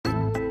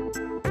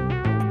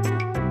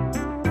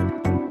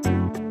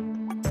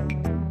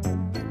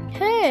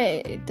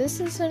Hey, this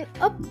is an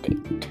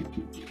update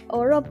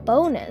or a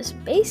bonus.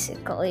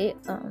 Basically,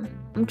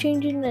 I'm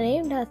changing the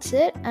name, that's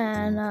it,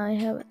 and I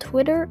have a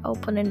Twitter, I'll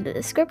put in the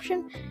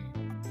description,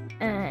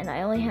 and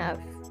I only have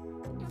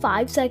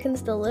 5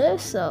 seconds to live,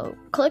 so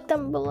click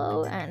them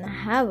below and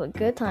have a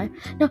good time.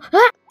 No,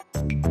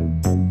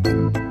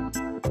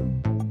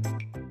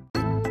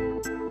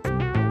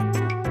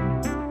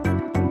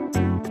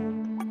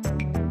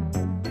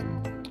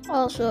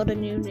 Also, the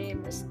new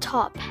name is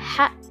Top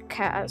Hat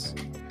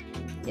Cast.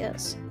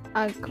 Yes,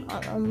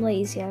 I'm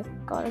lazy. I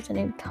got the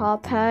name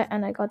Top Hat,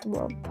 and I got the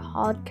word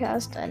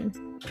podcast, and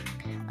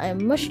I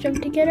mushed them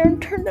together and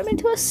turned them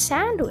into a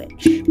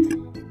sandwich.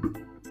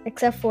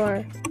 Except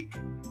for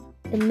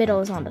the middle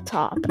is on the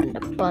top, and the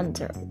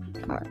buns are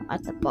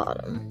at the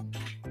bottom.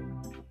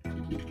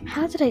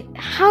 How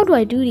do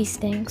I do these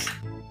things?